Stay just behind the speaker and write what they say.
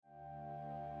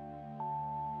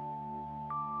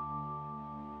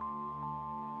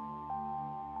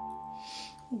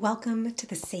Welcome to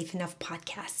the Safe Enough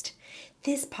Podcast.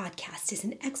 This podcast is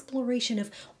an exploration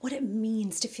of what it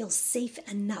means to feel safe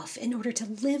enough in order to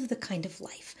live the kind of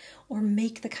life or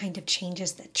make the kind of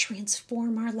changes that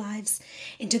transform our lives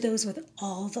into those with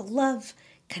all the love,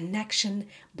 connection,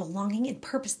 belonging, and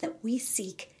purpose that we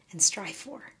seek and strive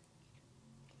for.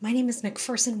 My name is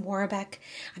McPherson Warbeck.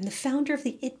 I'm the founder of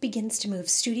the It Begins to Move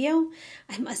studio.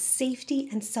 I'm a safety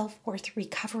and self-worth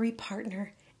recovery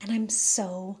partner, and I'm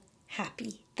so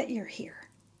happy that you're here.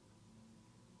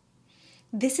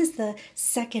 This is the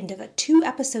second of a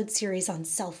 2-episode series on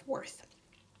self-worth.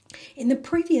 In the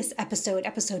previous episode,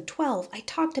 episode 12, I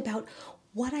talked about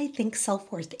what I think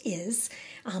self-worth is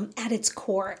at its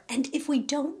core. And if we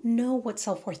don't know what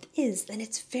self-worth is, then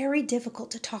it's very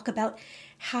difficult to talk about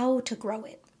how to grow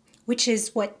it, which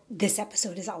is what this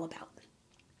episode is all about.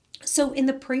 So in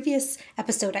the previous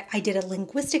episode, I did a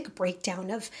linguistic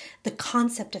breakdown of the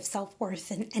concept of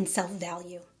self-worth and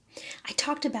self-value. I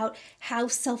talked about how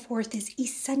self-worth is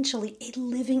essentially a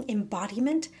living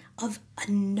embodiment of a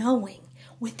knowing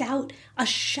without a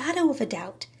shadow of a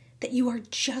doubt that you are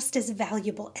just as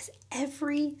valuable as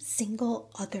every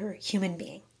single other human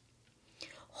being.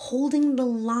 Holding the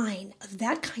line of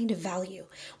that kind of value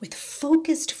with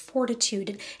focused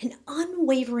fortitude and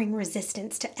unwavering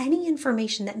resistance to any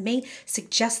information that may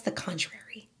suggest the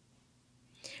contrary.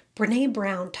 Brené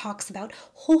Brown talks about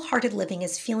wholehearted living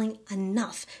as feeling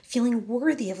enough, feeling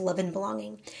worthy of love and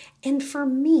belonging. And for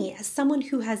me, as someone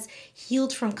who has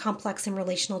healed from complex and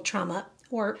relational trauma,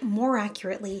 or more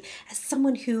accurately, as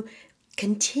someone who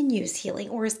continues healing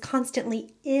or is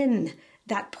constantly in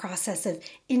that process of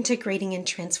integrating and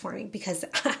transforming, because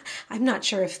I'm not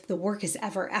sure if the work is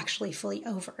ever actually fully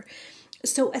over.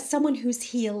 So as someone who's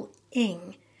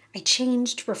healing, I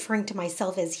changed referring to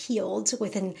myself as healed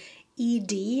with an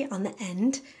ed on the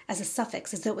end as a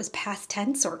suffix, as though it was past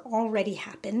tense or already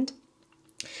happened,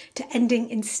 to ending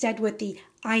instead with the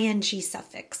ing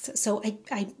suffix. So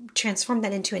I transformed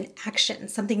that into an action,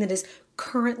 something that is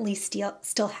currently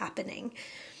still happening.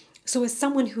 So as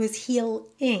someone who is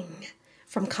healing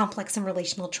from complex and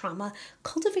relational trauma,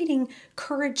 cultivating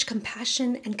courage,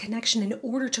 compassion, and connection in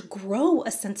order to grow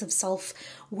a sense of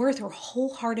self-worth or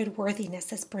wholehearted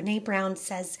worthiness, as Brené Brown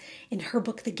says in her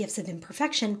book, The Gifts of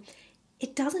Imperfection,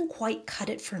 it doesn't quite cut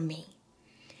it for me.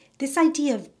 This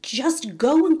idea of just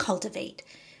go and cultivate,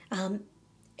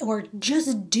 or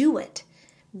just do it,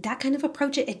 that kind of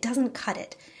approach, it doesn't cut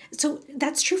it. So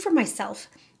that's true for myself.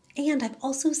 And I've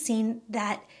also seen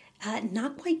that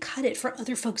not quite cut it for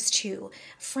other folks too.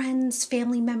 Friends,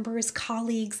 family members,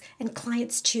 colleagues, and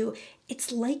clients too.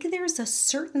 It's like there's a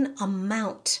certain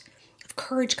amount of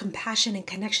courage, compassion, and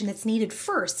connection that's needed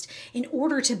first in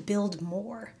order to build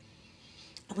more.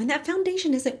 And when that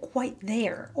foundation isn't quite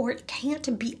there, or it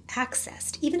can't be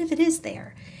accessed, even if it is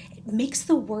there, it makes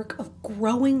the work of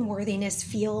growing worthiness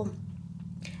feel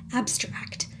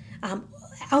abstract,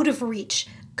 out of reach,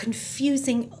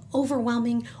 confusing,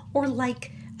 overwhelming, or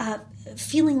like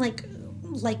feeling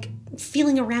like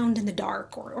feeling around in the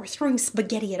dark or throwing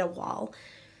spaghetti at a wall.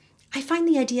 I find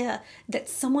the idea that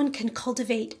someone can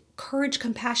cultivate courage,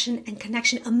 compassion, and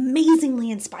connection amazingly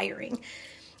inspiring,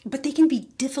 but they can be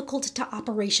difficult to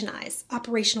operationalize,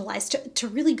 to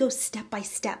really go step by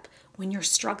step when you're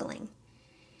struggling.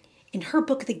 In her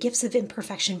book, The Gifts of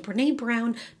Imperfection, Brené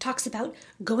Brown talks about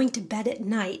going to bed at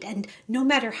night and no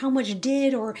matter how much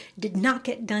did or did not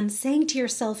get done, saying to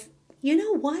yourself, you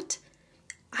know what?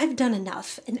 I've done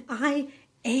enough and I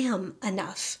am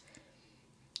enough.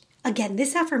 Again,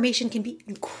 this affirmation can be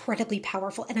incredibly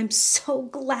powerful, and I'm so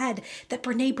glad that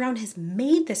Brené Brown has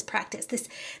made this practice, this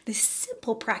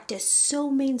simple practice,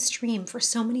 so mainstream for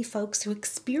so many folks who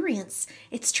experience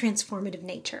its transformative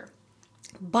nature.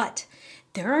 But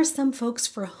there are some folks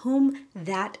for whom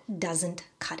that doesn't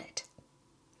cut it.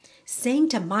 Saying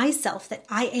to myself that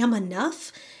I am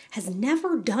enough has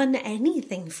never done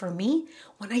anything for me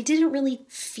when I didn't really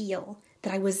feel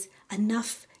that I was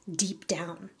enough deep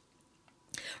down.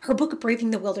 Her book,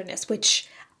 Braving the Wilderness, which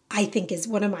I think is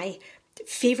one of my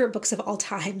favorite books of all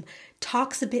time,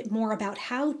 talks a bit more about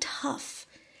how tough,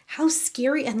 how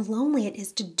scary and lonely it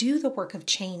is to do the work of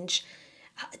change,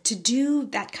 to do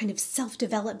that kind of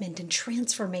self-development and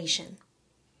transformation.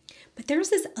 But there's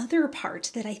this other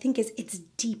part that I think it's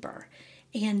deeper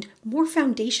and more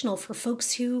foundational for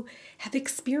folks who have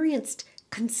experienced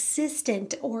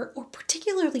consistent or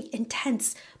particularly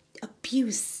intense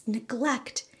abuse,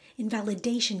 neglect,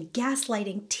 invalidation,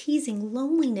 gaslighting, teasing,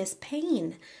 loneliness,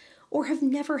 pain, or have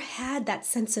never had that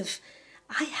sense of,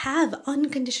 I have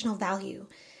unconditional value.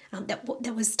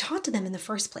 that was taught to them in the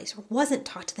first place, or wasn't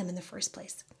taught to them in the first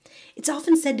place. It's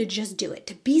often said to just do it,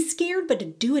 to be scared, but to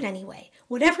do it anyway.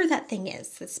 Whatever that thing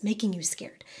is that's making you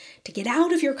scared, to get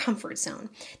out of your comfort zone,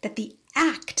 that the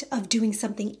act of doing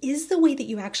something is the way that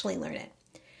you actually learn it.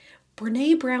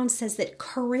 Brené Brown says that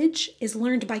courage is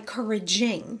learned by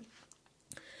couraging.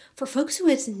 For folks who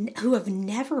have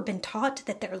never been taught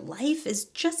that their life is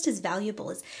just as valuable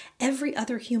as every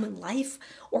other human life,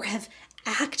 or have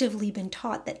actively been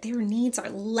taught that their needs are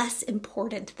less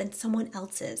important than someone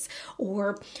else's,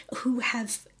 or who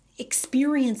have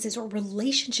experiences or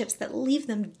relationships that leave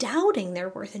them doubting their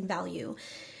worth and value,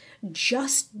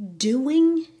 just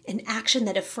doing an action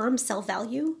that affirms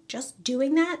self-value, just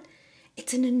doing that,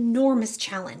 it's an enormous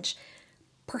challenge,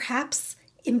 perhaps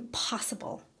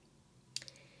impossible.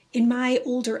 In my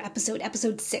older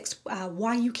episode 6,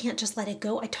 Why You Can't Just Let It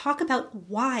Go, I talk about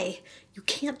why you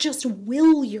can't just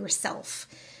will yourself.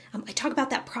 I talk about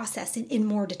that process in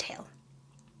more detail.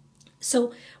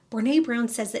 So Brené Brown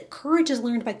says that courage is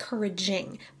learned by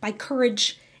couraging, by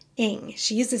courage-ing.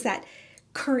 She uses that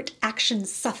current action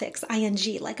suffix,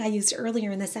 ing, like I used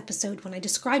earlier in this episode when I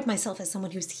described myself as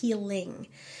someone who's healing.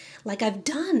 Like I've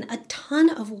done a ton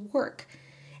of work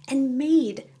and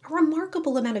made a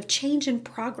remarkable amount of change and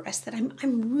progress that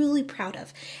I'm really proud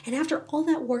of. And after all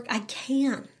that work, I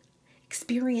can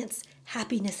experience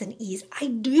happiness and ease. I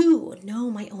do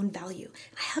know my own value.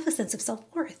 I have a sense of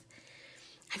self-worth.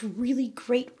 I have really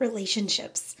great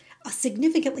relationships, a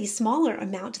significantly smaller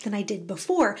amount than I did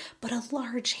before, but a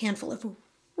large handful of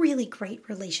really great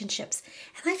relationships.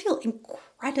 And I feel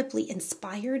incredibly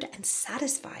inspired and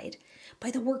satisfied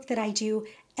by the work that I do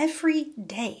every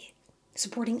day,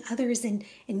 supporting others in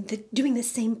doing the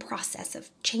same process of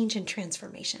change and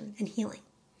transformation and healing.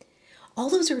 All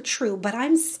those are true, but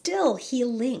I'm still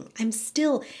healing. I'm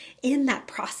still in that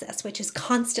process, which is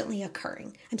constantly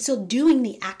occurring. I'm still doing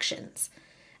the actions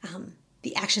and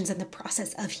the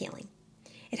process of healing.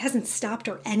 It hasn't stopped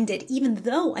or ended, even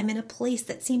though I'm in a place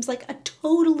that seems like a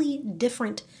totally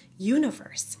different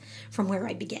universe from where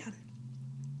I began.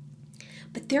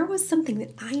 But there was something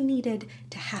that I needed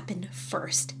to happen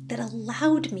first that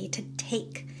allowed me to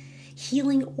take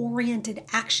healing-oriented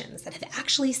actions that have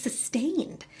actually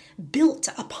sustained, built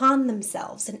upon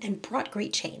themselves, and brought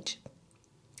great change.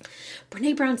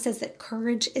 Brené Brown says that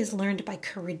courage is learned by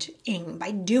couraging,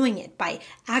 by doing it, by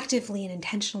actively and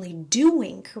intentionally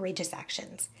doing courageous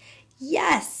actions.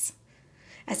 Yes!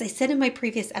 As I said in my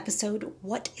previous episode,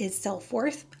 What is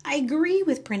Self-Worth? I agree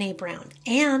with Brené Brown,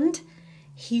 and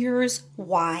here's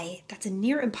why. That's a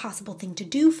near impossible thing to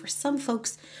do for some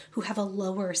folks who have a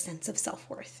lower sense of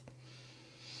self-worth.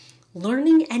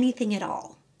 Learning anything at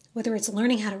all, whether it's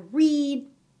learning how to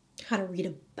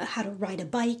ride a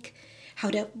bike, how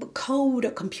to code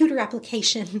a computer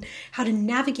application, how to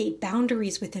navigate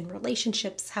boundaries within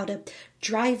relationships, how to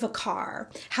drive a car,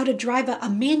 how to drive a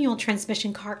manual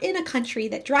transmission car in a country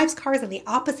that drives cars on the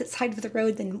opposite side of the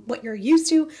road than what you're used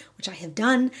to, which I have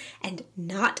done and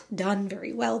not done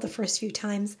very well the first few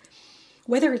times.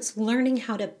 Whether it's learning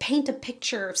how to paint a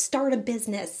picture, start a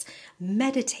business,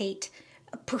 meditate,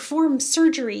 perform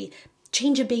surgery,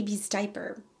 change a baby's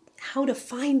diaper, how to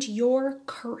find your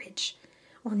courage,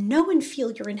 or know and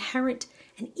feel your inherent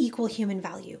and equal human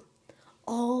value.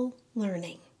 All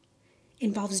learning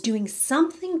involves doing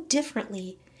something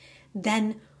differently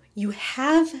than you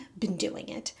have been doing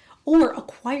it, or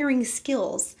acquiring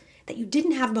skills that you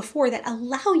didn't have before that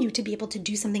allow you to be able to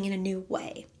do something in a new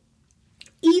way.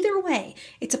 Either way,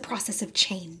 it's a process of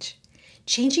change.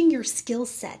 Changing your skill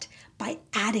set by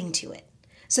adding to it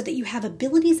so that you have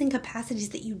abilities and capacities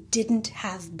that you didn't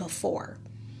have before.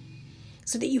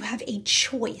 So that you have a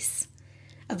choice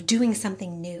of doing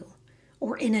something new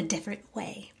or in a different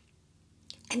way.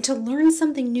 And to learn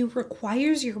something new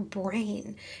requires your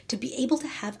brain to be able to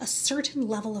have a certain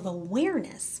level of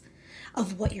awareness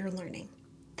of what you're learning.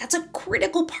 That's a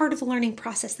critical part of the learning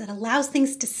process that allows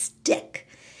things to stick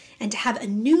and to have a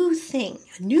new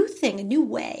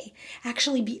way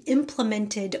actually be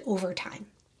implemented over time.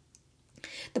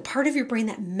 The part of your brain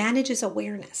that manages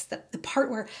awareness, the part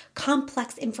where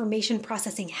complex information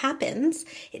processing happens,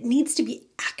 it needs to be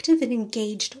active and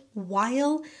engaged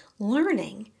while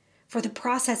learning for the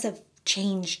process of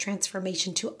change,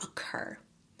 transformation to occur.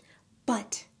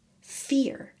 But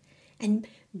fear and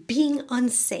being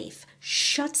unsafe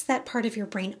shuts that part of your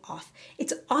brain off.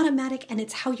 It's automatic and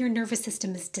it's how your nervous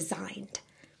system is designed.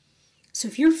 So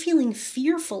if you're feeling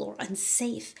fearful or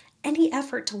unsafe, any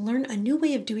effort to learn a new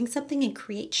way of doing something and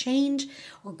create change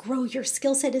or grow your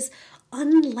skill set is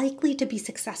unlikely to be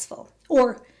successful,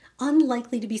 or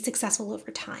unlikely to be successful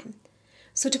over time.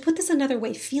 So to put this another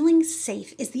way, feeling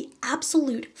safe is the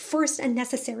absolute first and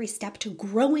necessary step to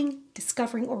growing,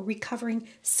 discovering, or recovering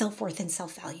self-worth and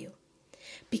self-value.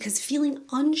 Because feeling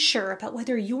unsure about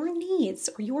whether your needs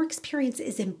or your experience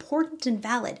is important and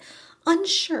valid,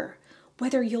 unsure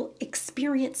whether you'll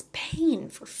experience pain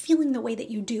for feeling the way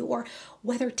that you do, or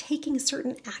whether taking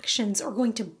certain actions are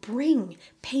going to bring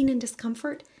pain and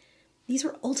discomfort, these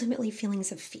are ultimately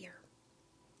feelings of fear.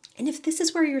 And if this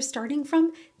is where you're starting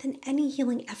from, then any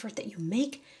healing effort that you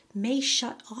make may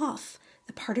shut off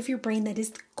the part of your brain that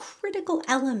is the critical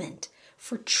element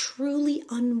for truly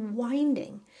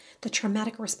unwinding the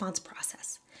traumatic response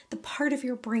process. The part of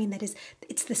your brain that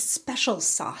it's the special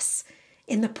sauce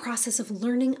in the process of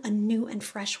learning a new and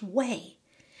fresh way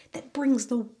that brings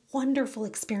the wonderful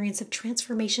experience of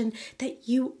transformation that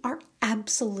you are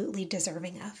absolutely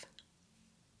deserving of.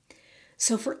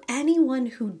 So for anyone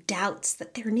who doubts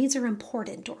that their needs are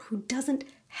important, or who doesn't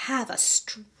have a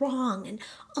strong and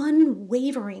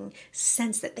unwavering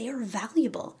sense that they are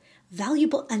valuable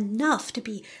enough to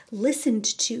be listened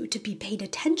to be paid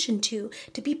attention to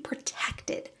be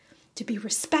protected, to be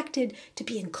respected, to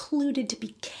be included, to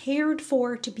be cared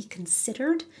for, to be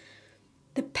considered,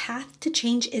 the path to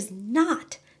change is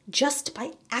not just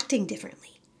by acting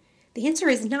differently. The answer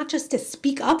is not just to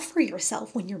speak up for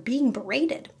yourself when you're being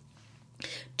berated,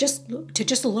 just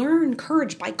learn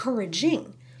courage by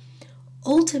couraging.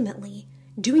 Ultimately,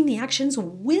 doing the actions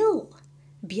will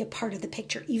be a part of the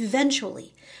picture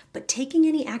eventually, but taking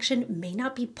any action may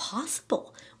not be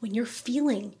possible when you're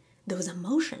feeling those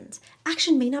emotions.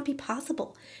 Action may not be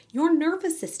possible. Your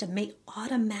nervous system may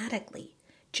automatically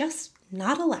just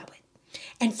not allow it,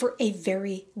 and for a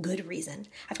very good reason.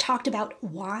 I've talked about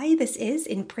why this is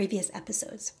in previous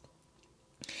episodes.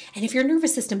 And if your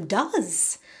nervous system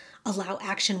does allow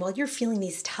action while you're feeling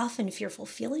these tough and fearful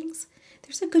feelings,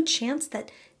 there's a good chance that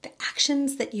the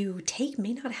actions that you take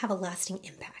may not have a lasting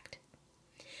impact.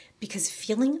 Because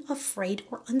feeling afraid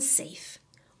or unsafe,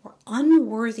 or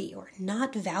unworthy or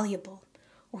not valuable,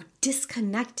 or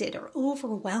disconnected or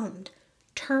overwhelmed,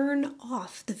 turn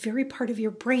off the very part of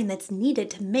your brain that's needed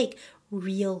to make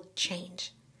real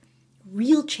change.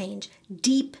 Real change,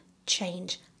 deep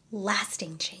change,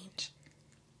 lasting change.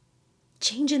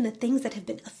 Change in the things that have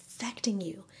been affecting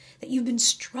you, that you've been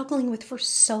struggling with for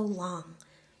so long.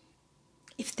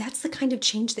 If that's the kind of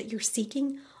change that you're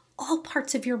seeking, all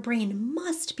parts of your brain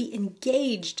must be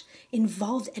engaged,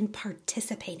 involved, and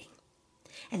participating.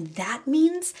 And that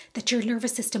means that your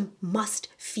nervous system must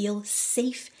feel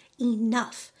safe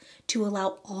enough to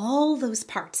allow all those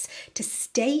parts to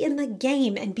stay in the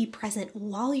game and be present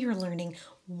while you're learning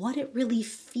what it really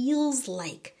feels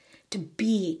like to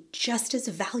be just as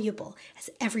valuable as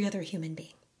every other human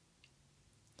being.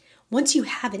 Once you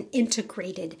have an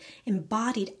integrated,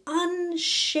 embodied,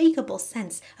 unshakable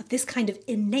sense of this kind of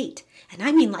innate, and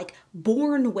I mean like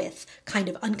born with kind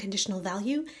of unconditional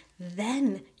value,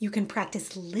 then you can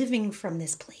practice living from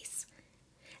this place.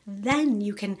 Then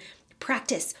you can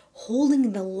practice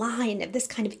holding the line of this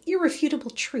kind of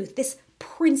irrefutable truth, this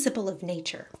principle of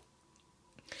nature.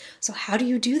 So how do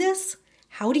you do this?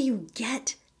 How do you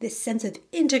get this sense of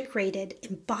integrated,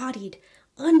 embodied,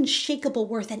 unshakable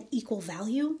worth and equal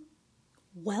value?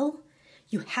 Well,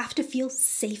 you have to feel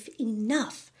safe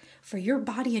enough for your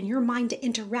body and your mind to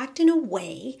interact in a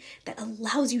way that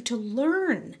allows you to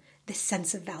learn this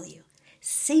sense of value.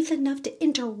 Safe enough to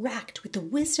interact with the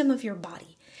wisdom of your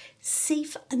body.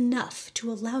 Safe enough to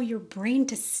allow your brain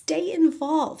to stay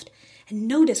involved and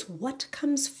notice what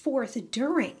comes forth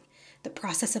during the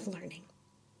process of learning.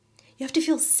 You have to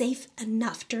feel safe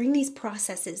enough during these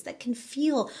processes that can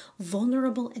feel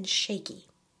vulnerable and shaky.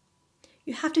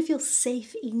 You have to feel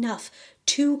safe enough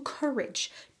to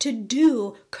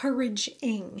do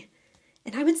couraging.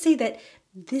 And I would say that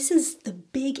this is the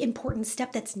big important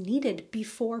step that's needed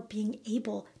before being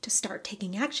able to start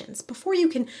taking actions, before you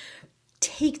can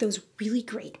take those really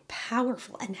great,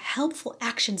 powerful, and helpful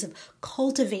actions of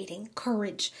cultivating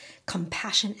courage,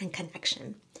 compassion, and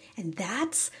connection. And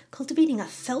that's cultivating a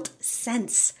felt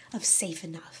sense of safe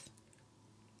enough.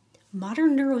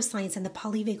 Modern neuroscience and the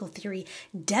polyvagal theory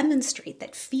demonstrate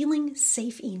that feeling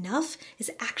safe enough is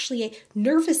actually a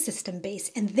nervous system-based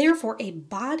and therefore a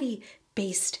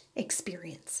body-based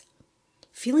experience.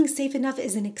 Feeling safe enough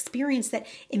is an experience that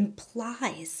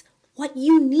implies what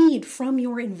you need from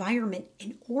your environment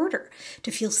in order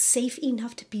to feel safe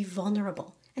enough to be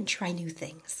vulnerable and try new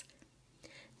things.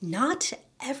 Not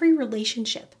every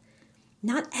relationship,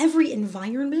 not every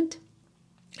environment,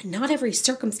 not every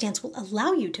circumstance will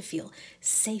allow you to feel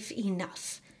safe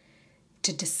enough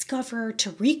to discover,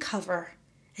 to recover,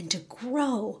 and to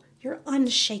grow your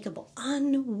unshakable,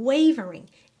 unwavering,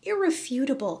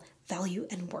 irrefutable value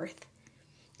and worth,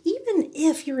 even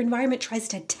if your environment tries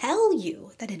to tell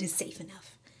you that it is safe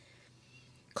enough.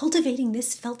 Cultivating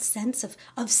this felt sense of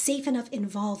safe enough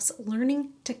involves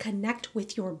learning to connect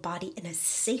with your body in a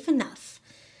safe enough,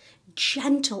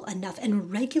 gentle enough,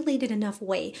 and regulated enough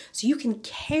way so you can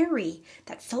carry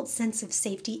that felt sense of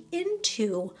safety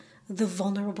into the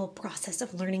vulnerable process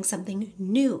of learning something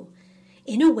new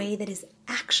in a way that is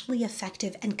actually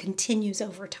effective and continues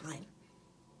over time.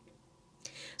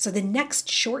 So the next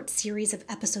short series of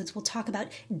episodes will talk about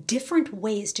different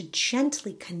ways to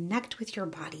gently connect with your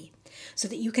body so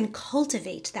that you can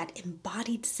cultivate that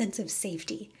embodied sense of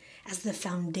safety as the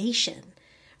foundation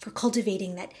for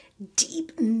cultivating that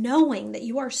deep knowing that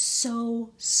you are so,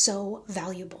 so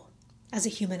valuable as a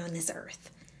human on this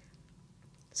earth.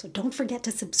 So don't forget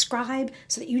to subscribe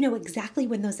so that you know exactly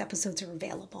when those episodes are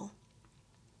available.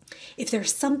 If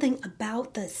there's something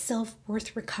about the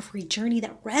self-worth recovery journey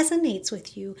that resonates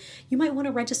with you, you might want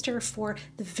to register for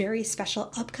the very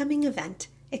special upcoming event,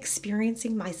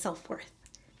 Experiencing My Self-Worth.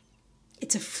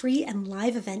 It's a free and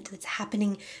live event that's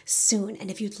happening soon, and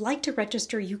if you'd like to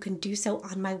register, you can do so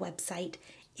on my website,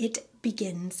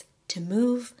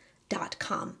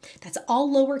 itbeginsto.move.com. That's all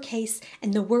lowercase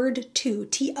and the word to,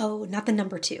 T-O, not the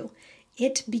number 2.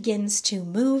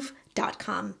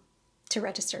 itbeginsto.move.com to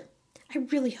register. I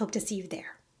really hope to see you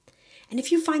there. And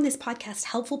if you find this podcast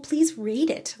helpful, please rate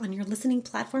it on your listening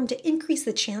platform to increase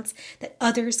the chance that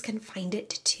others can find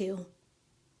it too.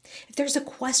 If there's a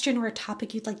question or a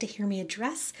topic you'd like to hear me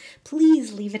address,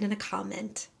 please leave it in a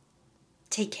comment.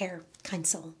 Take care, kind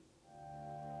soul.